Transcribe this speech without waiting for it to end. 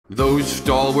Those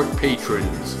stalwart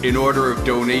patrons, in order of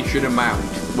donation amount,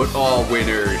 but all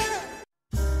winners.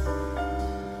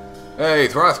 Hey,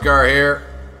 Throthgar here.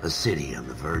 A city on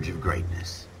the verge of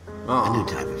greatness. Oh. A new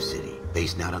type of city,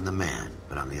 based not on the man,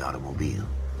 but on the automobile.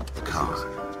 The car.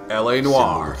 L.A. Symbol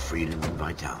Noire. of freedom and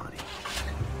vitality.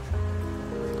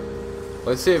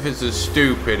 Let's see if it's as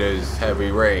stupid as Heavy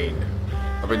Rain.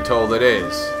 I've been told it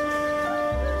is.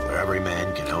 Where every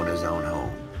man can own his own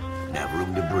home, and have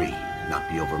room to breathe, and not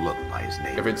be overlooked by his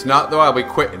neighbor. If it's not, though, I'll be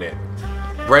quitting it.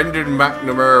 Brendan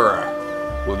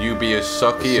McNamara, will you be as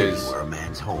sucky a city as... where a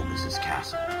man's home is his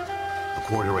castle. A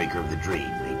quarter acre of the dream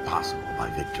made possible by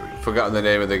victory. Forgotten the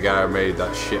name of the guy who made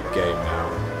that shit game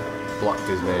now. Blocked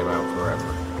his name out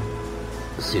forever.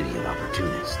 A city of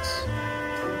opportunists.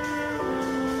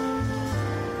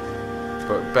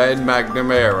 But Ben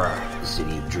McNamara. A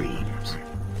city of dreams,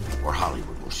 where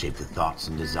Hollywood will shape the thoughts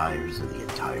and desires of the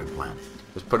entire planet.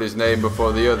 Just put his name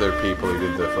before the other people who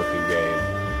did the fucking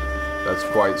game. That's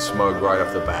quite smug right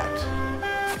off the bat.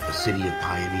 A city of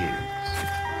pioneers.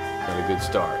 Not a good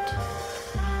start.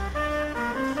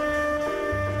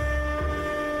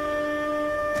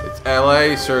 It's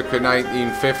LA circa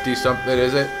 1950 something,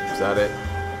 is it? Is that it?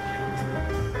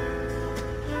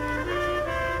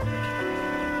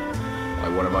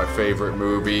 Like one of my favorite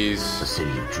movies. A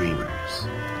city of dreamers.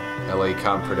 LA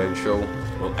Confidential.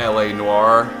 Will LA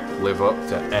Noire live up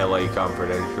to LA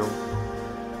Confidential?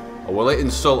 Or will it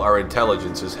insult our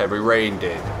intelligence as Heavy Rain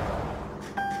did?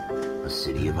 A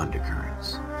city of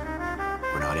undercurrents,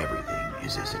 where not everything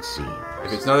is as it seems.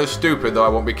 If it's not as stupid, though, I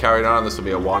won't be carrying on. This will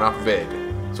be a one-off vid.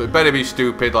 So it better be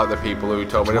stupid like the people who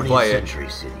told me to play it. 20th century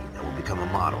city that will become a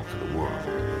model for the world.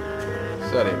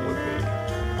 Said it would be.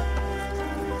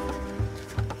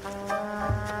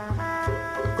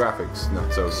 The graphics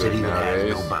not so A city good that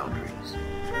nowadays. has no boundaries.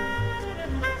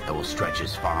 That will stretch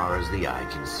as far as the eye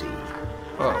can see.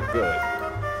 Oh, good.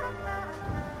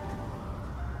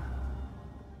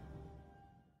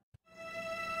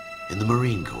 In the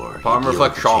Marine Corps, Upon you deal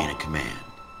with the reflection. chain of command.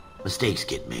 Mistakes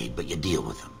get made, but you deal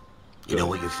with them. You know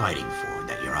what you're fighting for, and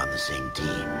that you're on the same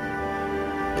team.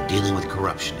 But dealing with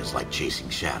corruption is like chasing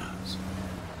shadows.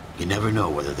 You never know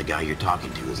whether the guy you're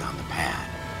talking to is on the pad,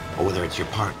 or whether it's your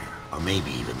partner, or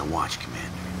maybe even the watch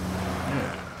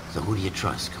commander. So who do you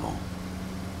trust, Cole?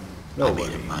 I Nobody.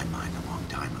 made up my mind a long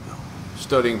time ago.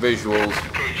 Studying visuals.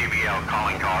 KGBL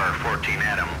calling car 14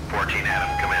 Adam. 14 Adam,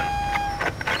 come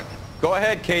in. Go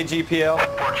ahead, KGPL.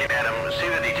 14 Adam, see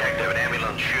the detective an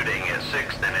ambulance shooting at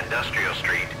 6th and Industrial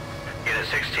Street. Unit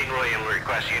 16 William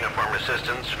requests uniform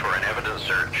assistance for an evidence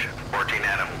search. 14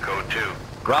 Adam, code 2.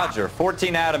 Roger,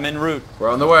 14 Adam en route. We're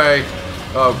on the way.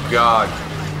 Oh, God.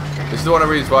 This is one of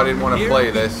the reasons why I didn't want to play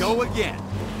this. Go again.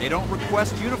 They don't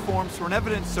request uniforms for an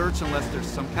evidence search unless there's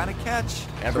some kind of catch.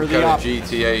 Some kind of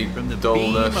GTA From the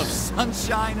dullness. beam of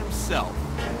sunshine himself.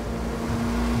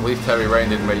 At least Heavy Rain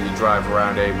didn't make you drive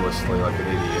around aimlessly like an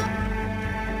idiot.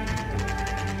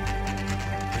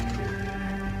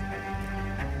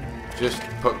 Just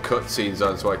put cutscenes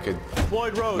on so I could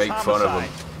Floyd Rose, make fun of homicide.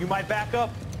 them. You might back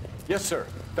up. Yes, sir.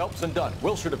 Phelps and Dunn,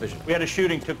 Wilshire Division. We had a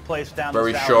shooting took place down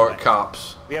Very this short alleyway.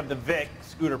 cops. We have the Vic,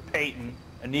 Scooter Payton,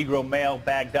 a Negro male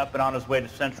bagged up and on his way to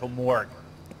Central Morgue.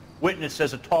 Witness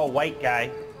says a tall white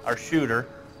guy, our shooter,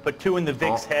 put two in the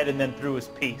Vic's head and then threw his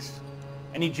piece.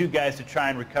 I need you guys to try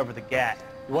and recover the gat.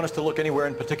 You want us to look anywhere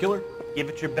in particular? Give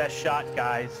it your best shot,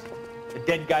 guys. The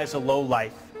dead guy's a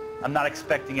lowlife. I'm not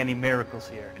expecting any miracles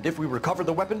here. And if we recover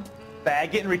the weapon?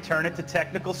 Bag it and return it to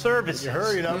technical services.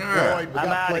 Hurry up, Yeah. Floyd. We I'm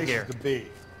got outta places here. to be.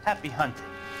 Happy hunting.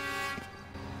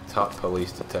 Top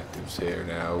police detectives here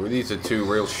now. These are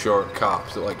two real short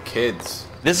cops. They're like kids.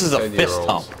 This is a fist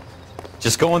 10-year-olds. hump.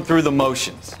 Just going through the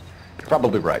motions. You're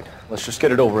probably right. Let's just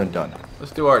get it over and done.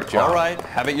 Let's do our job. All right,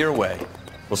 have it your way.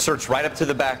 We'll search right up to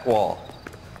the back wall.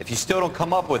 If you still don't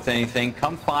come up with anything,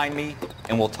 come find me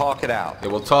and we'll talk it out. Yeah,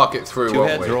 we'll talk it through, Two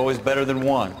won't heads we? are always better than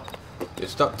one. Yeah,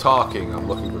 stop talking. I'm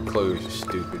looking for clues, you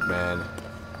stupid man.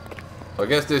 So I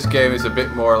guess this game is a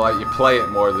bit more like you play it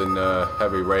more than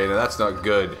Heavy Rain, and that's not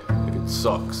good if it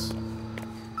sucks.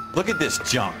 Look at this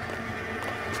junk.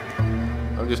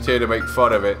 I'm just here to make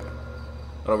fun of it.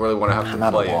 I don't really want to have to I'm at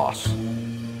a play it. loss.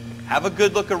 Have a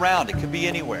good look around. It could be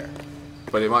anywhere.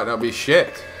 But it might not be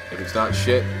shit. If it's not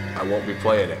shit, I won't be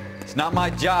playing it. It's not my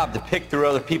job to pick through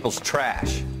other people's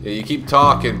trash. Yeah, you keep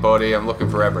talking, buddy. I'm looking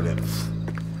for evidence.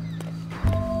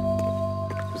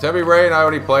 Because Heavy Rain, I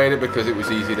only played it because it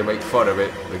was easy to make fun of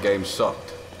it. The game sucked.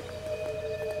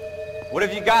 What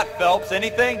have you got, Phelps?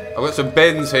 Anything? I've got some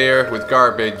bins here with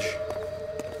garbage.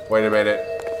 Wait a minute.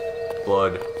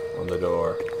 Blood on the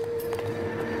door.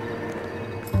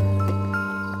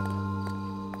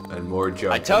 And more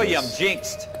junk. I tell you, I'm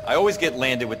jinxed. I always get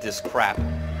landed with this crap.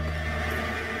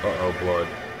 Uh-oh, blood.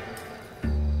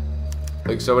 I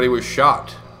think somebody was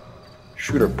shot.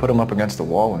 Shooter put him up against the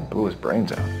wall and blew his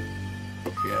brains out.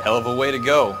 Yeah. Hell of a way to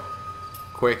go.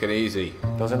 Quick and easy.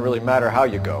 Doesn't really matter how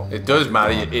you go. It does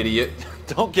matter, you idiot.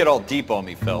 Don't get all deep on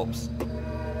me, Phelps.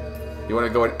 You want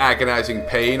to go in agonizing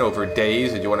pain over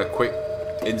days, and you want a quick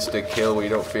instant kill where you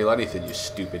don't feel anything, you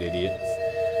stupid idiot.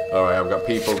 Alright, I've got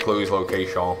people, clues,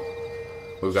 location.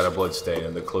 We've got a blood stain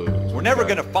in the clues. We're never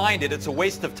gonna find it. It's a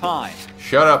waste of time.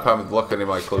 Shut up, I'm looking in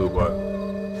my clue book.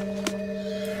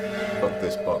 Fuck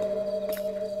this book.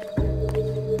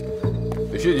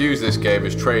 You should use this game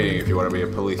as training if you want to be a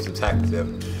police detective.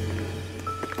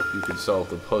 You can solve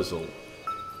the puzzle.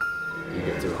 You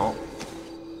get to, huh?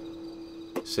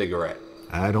 Cigarette.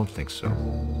 I don't think so.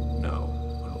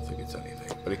 No, I don't think it's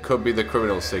anything. But it could be the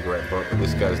criminal cigarette butt, but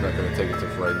this guy's not going to take it to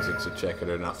forensics or check it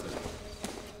or nothing.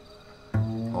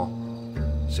 Huh?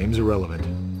 Seems irrelevant.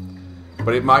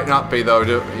 But it might not be though,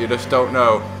 you just don't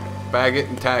know. Bag it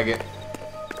and tag it.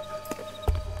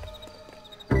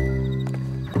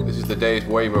 This is the days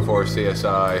way before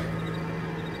CSI.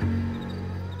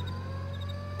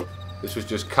 This was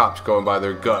just cops going by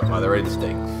their gut, by their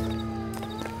instincts.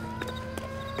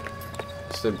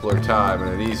 A simpler time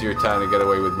and an easier time to get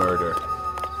away with murder.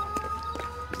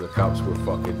 Because the cops were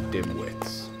fucking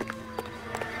dimwits.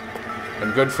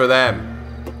 And good for them.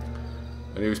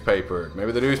 A newspaper.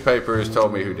 Maybe the newspapers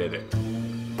told me who did it.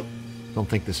 Don't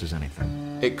think this is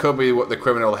anything. It could be what the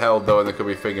criminal held though, and there could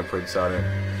be fingerprints on it.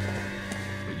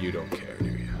 But you don't care, do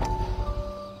you?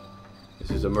 This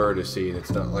is a murder scene.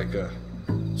 It's not like a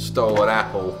stolen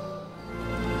apple.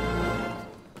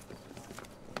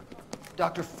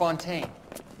 Dr. Fontaine,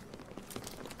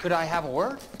 could I have a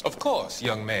word? Of course,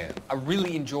 young man. I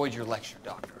really enjoyed your lecture,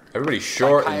 Doctor. Everybody's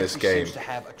short in this game. Seems to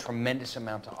have a tremendous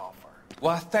amount to offer.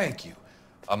 Why, thank you.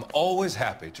 I'm always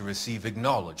happy to receive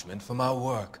acknowledgement for my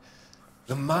work.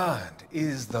 The mind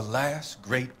is the last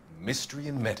great mystery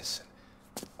in medicine.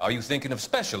 Are you thinking of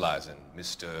specializing,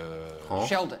 Mr. Huh?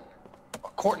 Sheldon.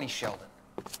 Or Courtney Sheldon.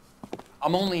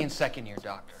 I'm only in second year,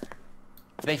 Doctor.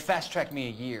 They fast-tracked me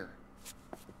a year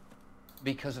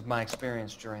because of my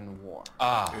experience during the war.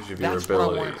 That's what I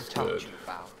wanted to talk to you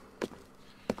about.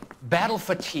 Battle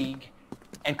fatigue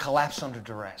and collapse under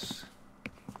duress.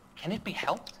 Can it be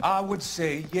helped? I would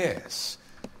say yes,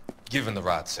 given the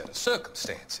right set of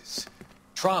circumstances.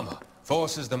 Trauma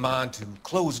forces the mind to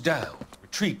close down,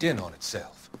 retreat in on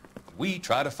itself. We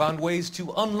try to find ways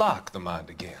to unlock the mind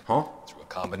again. Huh? Through a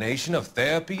combination of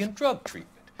therapy and drug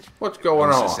treatment. What's going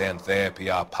on? Hypnosis and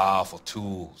therapy are powerful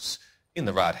tools in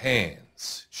the right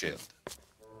hands, Sheldon.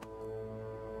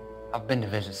 I've been to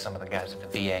visit some of the guys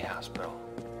at the VA hospital.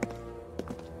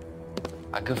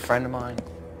 A good friend of mine,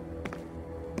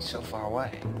 he's so far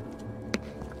away.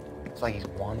 It's like he's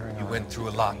wandering around. You went through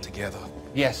a lot together.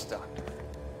 Yes, Doctor.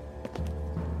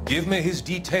 Give me his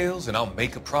details and I'll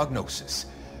make a prognosis.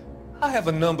 I have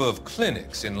a number of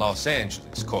clinics in Los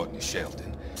Angeles, Courtney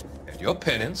Sheldon, and your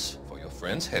penance, for your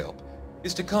friend's help,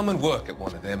 is to come and work at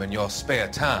one of them in your spare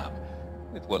time,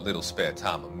 with what little spare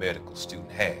time a medical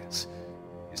student has.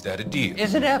 Is that a deal?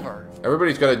 Is it ever?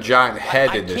 Everybody's got a giant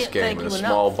head in this game and a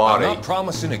small body. I'm not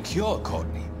promising a cure,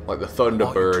 Courtney. Like the I want you to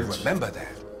Thunderbirds. remember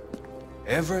that.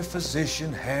 Every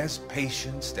physician has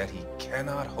patients that he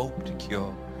cannot hope to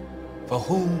cure, for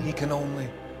whom he can only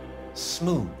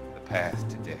smooth the path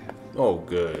to death. Oh,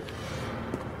 good.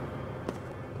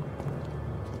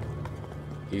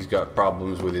 He's got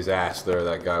problems with his ass there,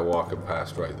 that guy walking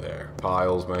past right there.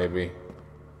 Piles, maybe.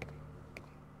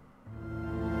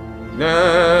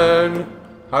 None!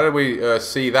 How did we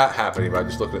see that happening by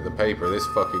just looking at the paper? This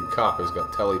fucking cop has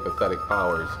got telepathic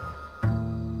powers.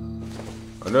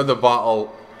 Another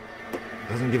bottle.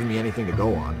 Doesn't give me anything to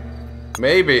go on.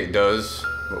 Maybe it does,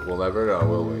 but we'll never know,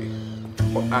 will we?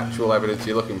 What actual evidence are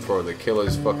you looking for? The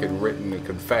killer's fucking written a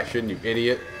confession, you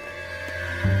idiot.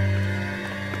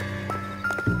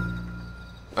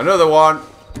 Another one!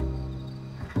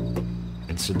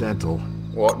 Incidental.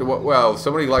 What? Well,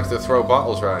 somebody likes to throw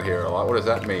bottles around here a lot. What does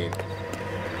that mean?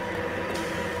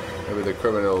 Maybe the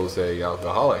criminal's a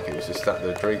alcoholic. He was just sat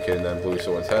there drinking and then blew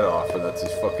someone's head off, and that's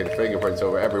his fucking fingerprints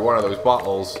over every one of those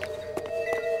bottles.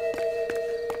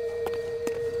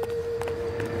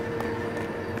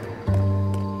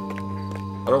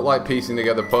 I don't like piecing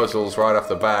together puzzles right off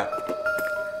the bat.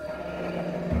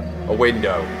 A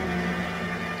window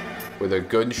with a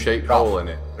gun-shaped hole in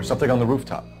it. There's something on the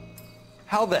rooftop.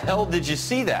 How the hell did you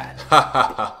see that?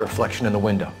 Reflection in the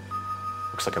window.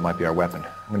 Looks like it might be our weapon.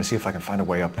 I'm gonna see if I can find a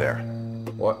way up there.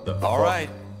 What the fuck? All right,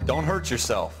 don't hurt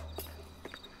yourself.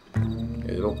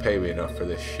 It don't pay me enough for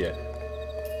this shit.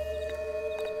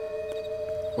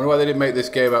 Wonder why they didn't make this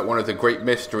game about one of the great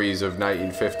mysteries of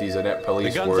 1950s Inept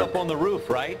police The gun's work. up on the roof,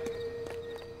 right?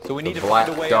 So we need The to Black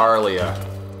find a way Dahlia.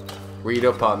 Read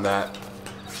up on that.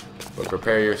 But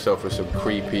prepare yourself for some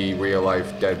creepy,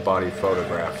 real-life dead body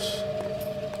photographs.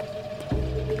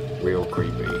 Real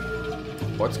creepy.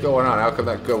 What's going on? How come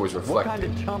that gun was What kind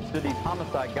reflected? of chumps do these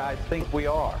homicide guys think we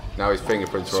are? Now his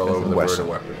fingerprints are all Smith over and the Wesson,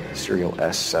 murder weapon. serial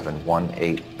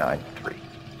S71893.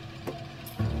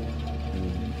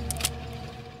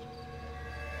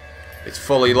 It's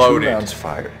fully 2 loaded. rounds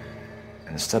fired.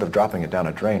 And instead of dropping it down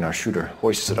a drain, our shooter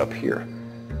hoists it up here.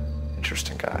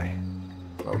 Interesting guy.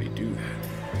 Why would he do that?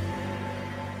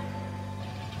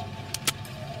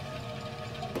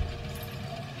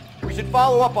 We should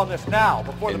follow up on this now,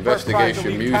 before the first tries to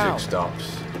Investigation leave music town. stops.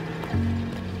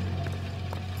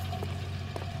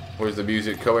 Where's the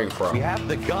music coming We from? have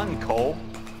the gun, Cole.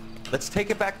 Let's take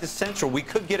it back to Central. We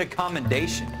could get a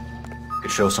commendation.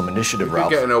 Could show some initiative, We could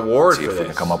Ralph. get an award See for if we can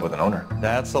this. come up with an owner.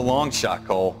 That's a long shot,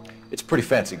 Cole. It's a pretty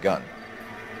fancy gun.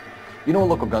 You know a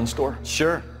local gun store?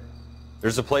 Sure.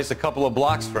 There's a place a couple of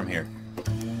blocks from here.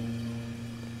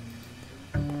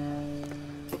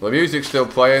 The music's still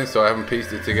playing, so I haven't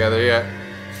pieced it together yet.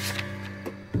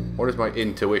 What does my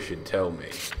intuition tell me?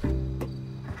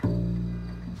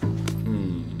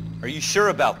 Are you sure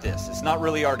about this? It's not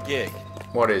really our gig.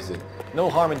 What is it? No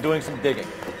harm in doing some digging.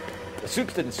 The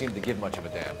suits didn't seem to give much of a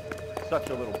damn.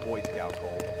 Such a little Boy Scout,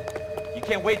 Cole. You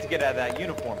can't wait to get out of that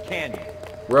uniform, can you?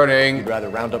 Running. You'd rather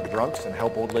round up drunks and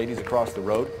help old ladies across the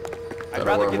road? I I'd don't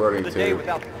know rather where I'm get through running the day to.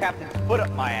 without the captain's foot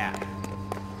up my ass.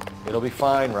 It'll be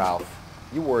fine, Ralph.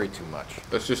 You worry too much.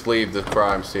 Let's just leave the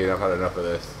crime scene. I've had enough of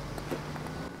this.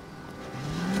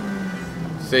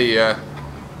 See ya.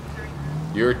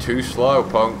 You're too slow,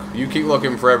 punk. You keep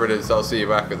looking for evidence. I'll see you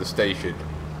back at the station.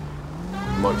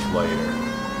 Much later.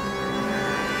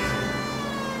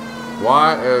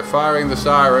 Why? Firing the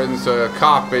sirens. A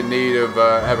cop in need of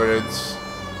evidence.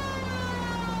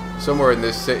 Somewhere in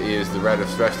this city is the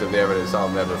rest of the evidence. I'll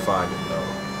never find it, though.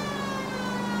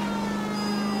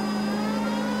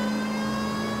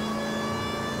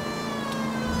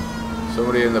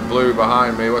 Somebody in the blue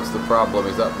behind me. What's the problem?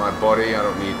 Is that my body? I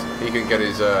don't need to. He can get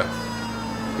his,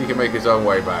 he can make his own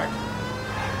way back.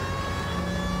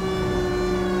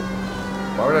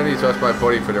 Why would I need to ask my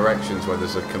buddy for directions when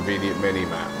there's a convenient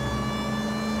mini-map?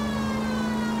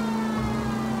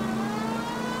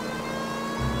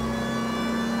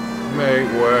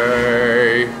 Make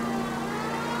way.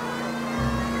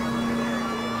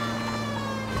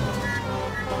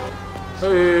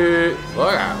 Hey,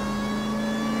 look out.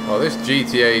 Oh, this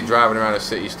GTA driving around the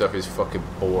city stuff is fucking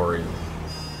boring.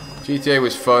 GTA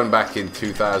was fun back in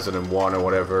 2001 or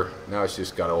whatever. Now it's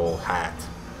just got all hat.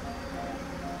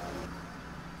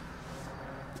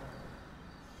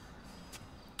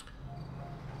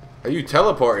 Are you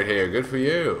teleported here? Good for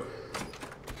you.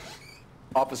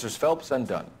 Officers Phelps and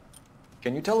Dunn.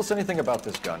 Can you tell us anything about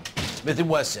this gun? Smith &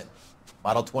 Wesson,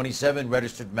 Model 27,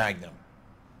 registered Magnum.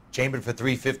 Chambered for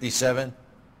 .357,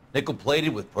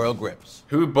 nickel-plated with pearl grips.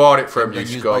 Who bought it from you, Been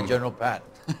used by scum? General Patton.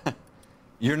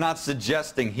 You're not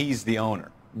suggesting he's the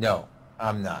owner. No,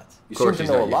 I'm not. You Of course seem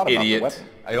he's to know a not, lot you about the idiot. weapon.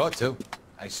 I ought to.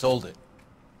 I sold it.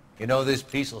 You know, this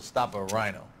piece will stop a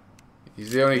rhino.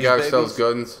 He's the only These guy who sells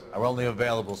babies guns. are only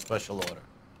available special order.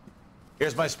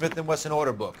 Here's my Smith & Wesson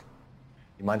order book.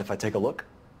 You mind if I take a look?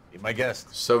 Be my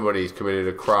guest. Somebody's committed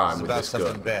a crime It's with about this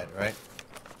something gun. bad, right?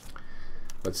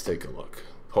 Let's take a look.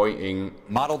 Pointing.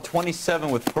 Model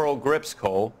 27 with pearl grips,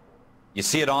 Cole. You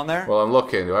see it on there? Well, I'm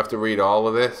looking. Do I have to read all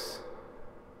of this?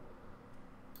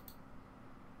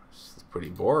 It's pretty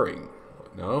boring.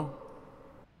 No?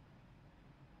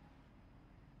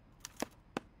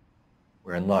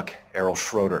 We're in luck. Errol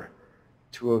Schroeder,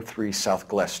 203 South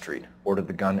Glass Street. Ordered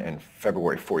the gun in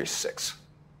February '46.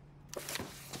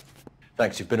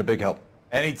 Thanks, you've been a big help.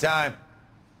 Anytime.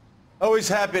 Always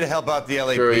happy to help out the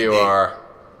LAPD. Sure you are.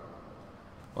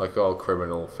 Like all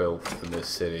criminal filth in this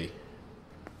city.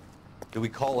 Do we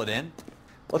call it in?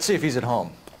 Let's see if he's at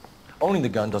home. Owning the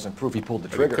gun doesn't prove he pulled the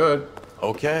We trigger. could.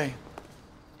 Okay.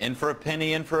 In for a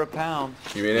penny, in for a pound.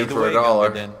 You mean in Either for a way, dollar?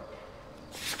 Gunga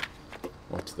Din.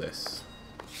 What's this?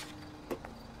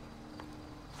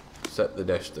 Set the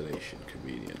destination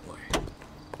conveniently.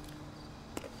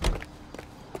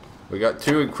 We got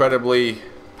two incredibly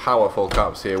powerful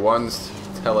cops here. One's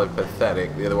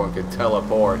telepathic, the other one can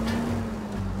teleport.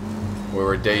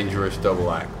 We're a dangerous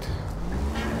double act.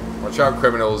 Watch out,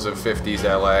 criminals of 50s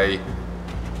LA.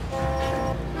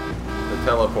 The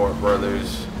Teleport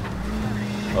Brothers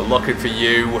are looking for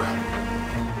you.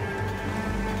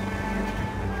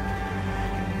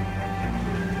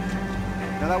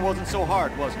 Now that wasn't so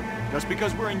hard, was it? Just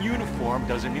because we're in uniform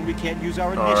doesn't mean we can't use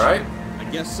our initiative. Alright. I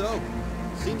guess so.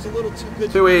 Seems a little too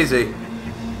good. Too easy.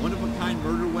 One-of-a-kind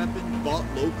murder weapon bought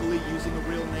locally using a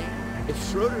real name. If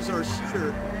Schroeder's our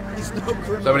shooter, he's no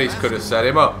criminal. Somebody could have set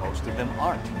him up. Most of them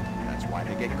aren't. That's why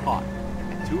they get caught.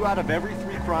 2 out of every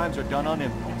 3 crimes are done on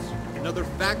impulse. Another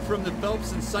fact from the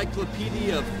Phelps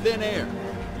Encyclopedia of Thin Air.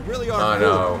 You really are. I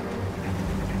know.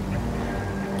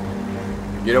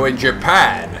 You know, in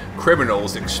Japan,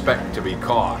 criminals expect to be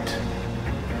caught.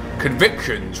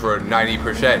 Convictions were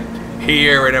 90%.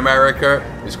 Here in America,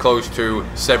 it's close to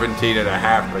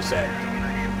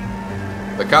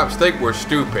 17.5%. The cops think we're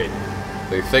stupid.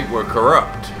 They think we're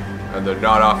corrupt. And they're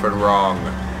not often wrong.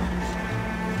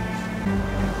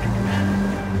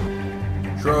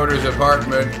 Schroeder's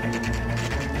apartment.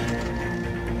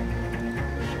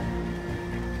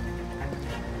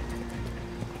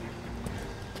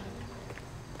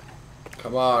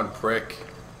 Come on, prick.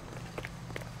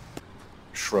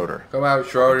 Schroeder. Come out,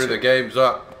 Schroeder. The game's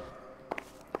up.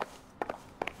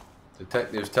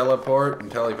 Detectives teleport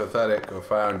and telepathetic. I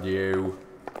found you.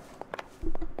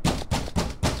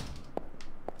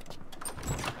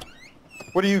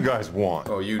 What do you guys want?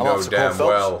 Oh, you I'm know Officer damn Cole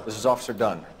Phelps. well. This is Officer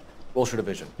Dunn, Wilshire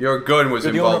Division. Your gun was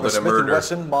You're the owner involved of in a Smith & murder.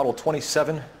 Wesson Model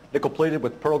 27, nickel-plated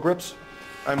with pearl grips?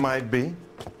 I might be.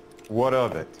 What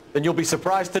of it? Then you'll be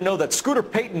surprised to know that Scooter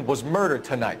Payton was murdered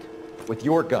tonight with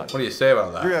your gun. What do you say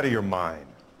about that? You're out of your mind.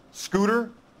 Scooter?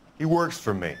 He works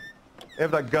for me. I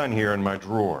have that gun here in my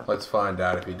drawer. Let's find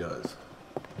out if he does.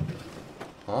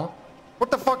 Huh?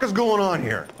 What the fuck is going on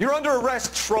here? You're under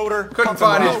arrest, Schroeder. Couldn't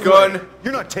find his gun.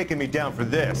 You're not taking me down for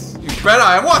this. You bet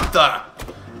I am. What the?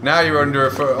 Now you're under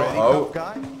a foot. Uh-oh.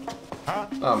 Guy? Huh?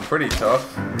 I'm pretty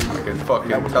tough. I can fucking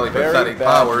That was telepathetic very bad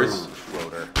powers. move,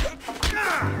 Schroeder.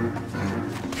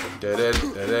 Dead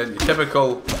end, dead end. Your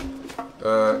typical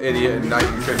idiot in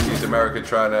 1950s America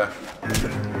trying to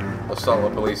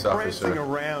assault a police Prancing officer.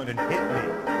 around and hit me.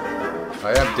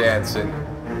 I am dancing.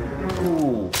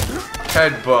 Ooh.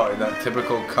 Headbutt in that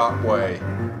typical cop way.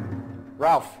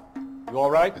 Ralph, you all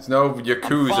right? It's no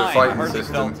Yakuza Fine, I fighting hardly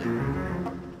system. felt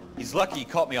it. He's lucky he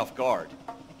caught me off guard.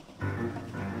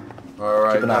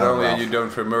 Alright, Keep an eye not on only are Ralph. you done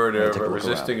for murder, Take a but look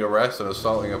resisting arrest and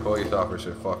assaulting a police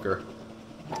officer, fucker.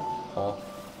 Huh?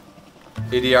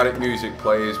 Idiotic music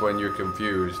plays when you're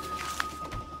confused.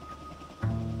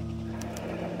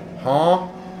 Huh?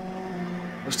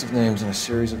 List of names and a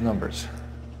series of numbers.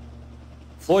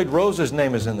 Floyd Rose's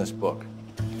name is in this book.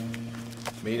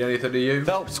 Mean anything to you?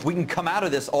 Phelps, we can come out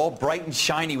of this all bright and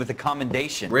shiny with a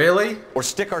commendation. Really? Or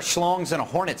stick our schlongs in a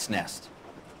hornet's nest.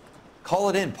 Call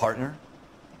it in, partner.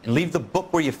 And leave the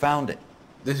book where you found it.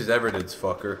 This is evidence,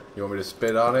 fucker. You want me to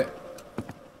spit on it?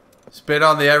 Spit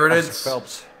on the evidence? Officer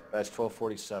Phelps, badge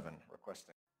 1247,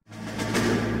 requesting.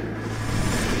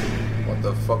 What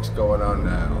the fuck's going on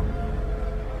now?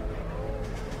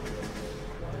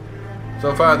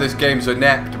 So far this game's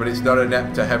inept, but it's not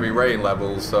inept to heavy rain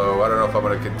levels, so I don't know if I'm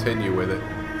going to continue with it.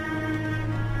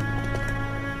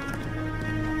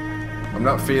 I'm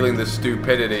not feeling the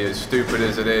stupidity, as stupid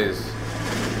as it is.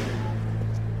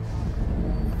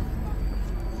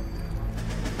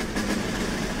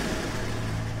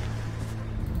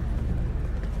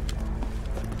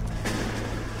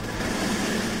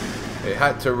 It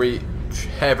had to reach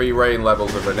heavy rain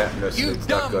levels of ineptness. You It's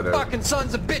not dumb gonna. fucking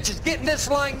sons of bitches, get in this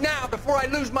line now before I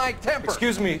lose my temper.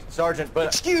 Excuse me, Sergeant, but...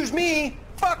 Excuse me?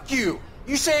 Fuck you.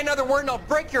 You say another word and I'll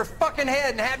break your fucking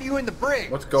head and have you in the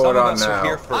brig. What's going on Some of us are now?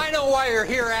 here for... I know why you're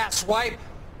here, asswipe.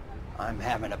 I'm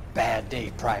having a bad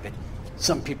day, Private.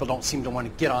 Some people don't seem to want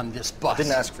to get on this bus.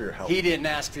 Didn't ask for your help. He didn't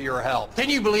ask for your help. Can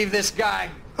you believe this guy?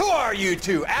 Who are you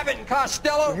two? Abbott and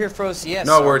Costello? We're here for OCS.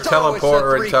 No, sir. we're It's always the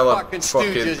teleporter three and tele fucking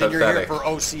fucking stooges and you're here pathetic. for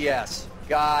OCS.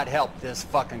 God help this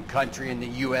fucking country and the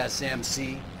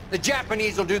USMC. The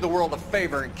Japanese will do the world a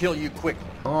favor and kill you quickly.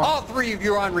 Oh. All three of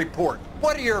you are on report.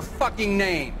 What are your fucking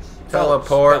names?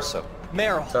 Teleport.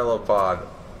 Merrill. Telepod.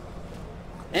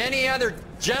 Any other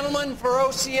gentlemen for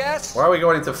OCS? Why are we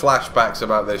going into flashbacks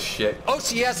about this shit?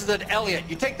 OCS is at Elliott.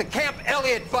 You take the Camp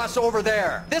Elliott bus over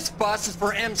there. This bus is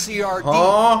for MCRD.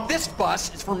 Huh? This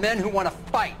bus is for men who want to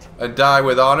fight. And die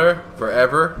with honor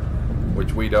forever,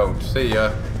 which we don't. See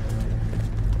ya.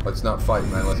 Let's not fight,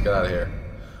 man. Let's get out of here.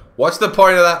 What's the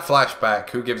point of that flashback?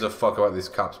 Who gives a fuck about this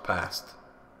cop's past?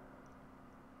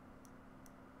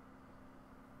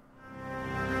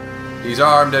 He's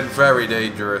armed and very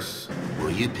dangerous.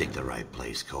 Well, you picked the right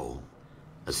place, Cole.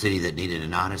 A city that needed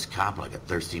an honest cop like a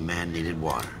thirsty man needed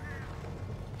water.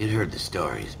 You'd heard the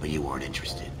stories, but you weren't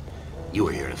interested. You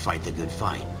were here to fight the good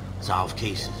fight, solve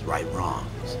cases, right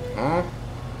wrongs. Huh?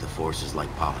 The force is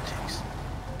like politics.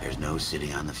 There's no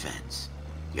sitting on the fence.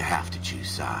 You have to choose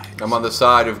sides. I'm on the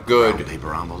side of good. Brown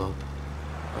paper envelope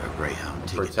or a Greyhound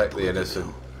ticket. Protect the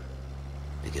innocent.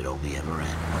 It could only ever end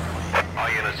one way. All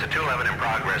units to 211 in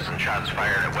progress and shots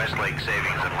fired at Westlake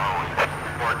Savings and Loan,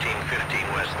 1415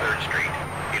 West 3rd Street.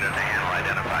 Unit to handle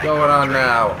identified. Going on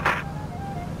now.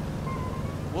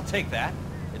 We'll take that.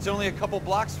 It's only a couple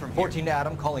blocks from here. 14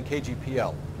 Adam calling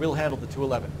KGPL. We'll handle the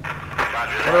 211.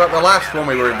 What about the last one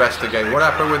we were investigating? What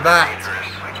happened with that?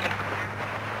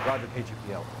 Roger,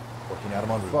 KGPL. 14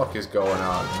 Adam on route. What the fuck is going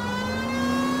on?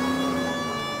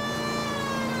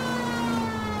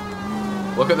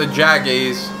 Look at the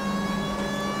Jaggies.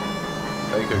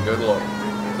 Take a good look.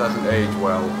 This hasn't aged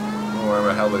well. I don't know where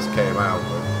the hell this came out,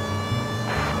 but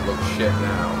it looks shit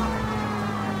now.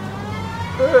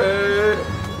 Hey.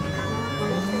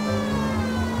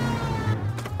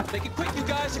 Make it quick, you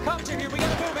guys. The cops are here. We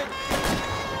gotta move it.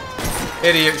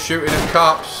 Idiot shooting at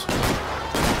cops.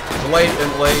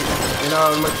 Blatantly. You know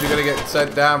how much you're gonna get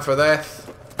sent down for this?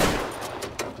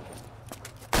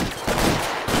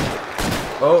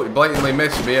 Oh, he blatantly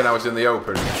missed me and I was in the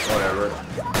open. Whatever.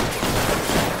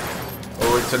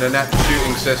 Oh, it's an inept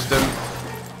shooting system.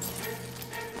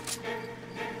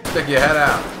 Stick your head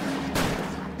out.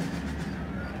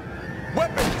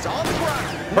 Weapons on the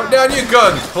ground. Put down your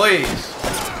guns, please.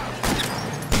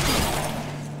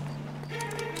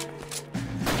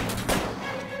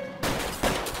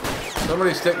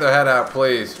 Somebody stick their head out,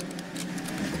 please.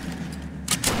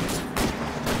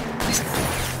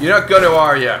 You're not gonna,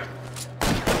 are you?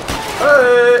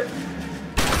 Hey!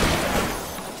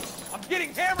 I'm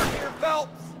getting hammered here,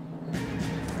 Phelps.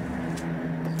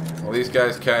 Well, these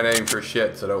guys can't aim for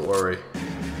shit, so don't worry.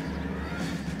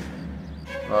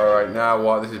 Alright, now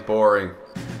what? This is boring.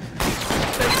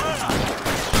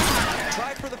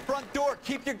 Try for the front door.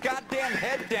 Keep your goddamn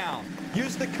head down.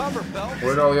 Use the cover, Phelps.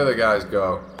 Where'd all the other guys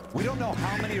go? We don't know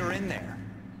how many are in there.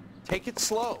 Take it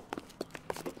slow.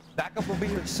 Backup will be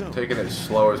here soon. Taking it as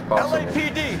slow as possible.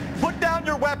 LAPD, put down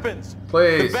your weapons.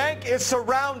 Please. The bank is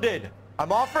surrounded.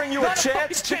 I'm offering you a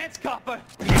chance to... chance, copper.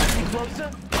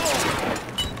 Closer.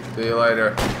 See you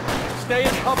later. Stay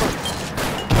in cover.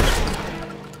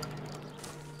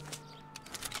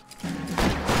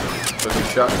 Took a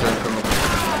shotgun from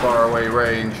far away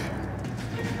range.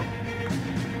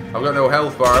 I've got no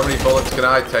health bar. How many bullets can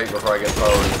I take before I get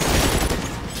boned?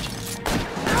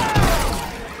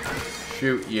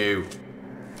 Shoot you.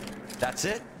 That's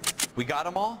it? We got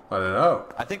them all? I don't know.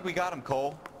 I think we got them,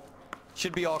 Cole.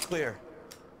 Should be all clear.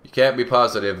 You can't be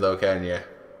positive though, can you?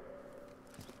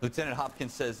 Lieutenant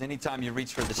Hopkins says anytime you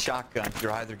reach for the shotgun,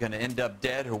 you're either going to end up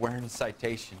dead or wearing a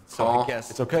citation. So I guess...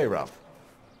 It's okay, Ralph.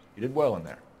 You did well in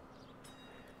there.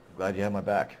 I'm glad you had my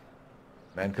back.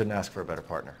 Man couldn't ask for a better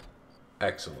partner.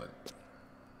 Excellent.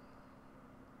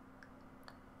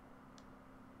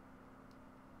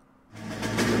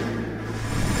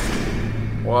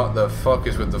 What the fuck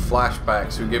is with the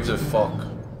flashbacks? Who gives a fuck?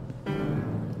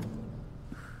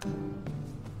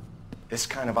 This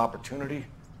kind of opportunity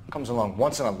comes along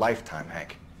once in a lifetime,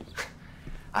 Hank.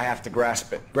 I have to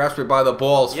grasp it. Grasp it by the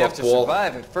balls, You have to fuckwall.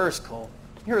 survive at first, Cole.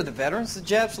 Here are the veterans. The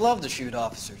Japs love to shoot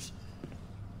officers.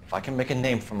 If I can make a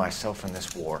name for myself in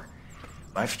this war,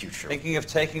 my future... Thinking of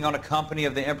taking on a company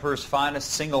of the Emperor's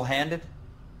finest single-handed?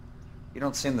 You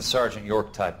don't seem the Sergeant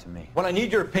York type to me. When I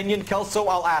need your opinion, Kelso,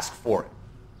 I'll ask for it.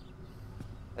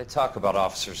 They talk about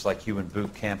officers like you in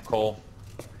boot camp, Cole.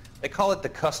 They call it the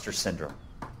Custer Syndrome.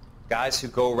 Guys who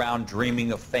go around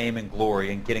dreaming of fame and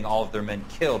glory and getting all of their men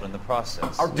killed in the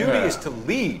process. Our duty is to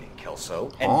lead,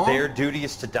 Kelso. And their duty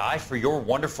is to die for your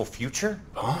wonderful future?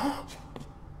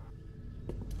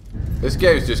 This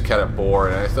game's just kind of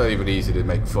boring, and it's not even easy to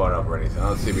make fun of or anything. I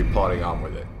don't see me plodding on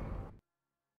with it.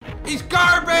 He's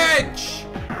garbage!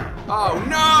 Oh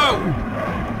no!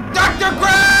 Dr.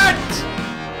 Grant!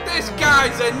 This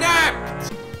guy's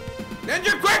inept!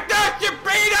 Ninja Quickness, you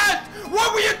beat us!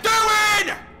 What were you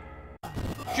doing?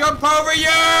 Jump over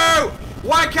you!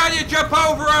 Why can't you jump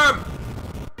over him?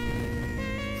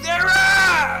 They're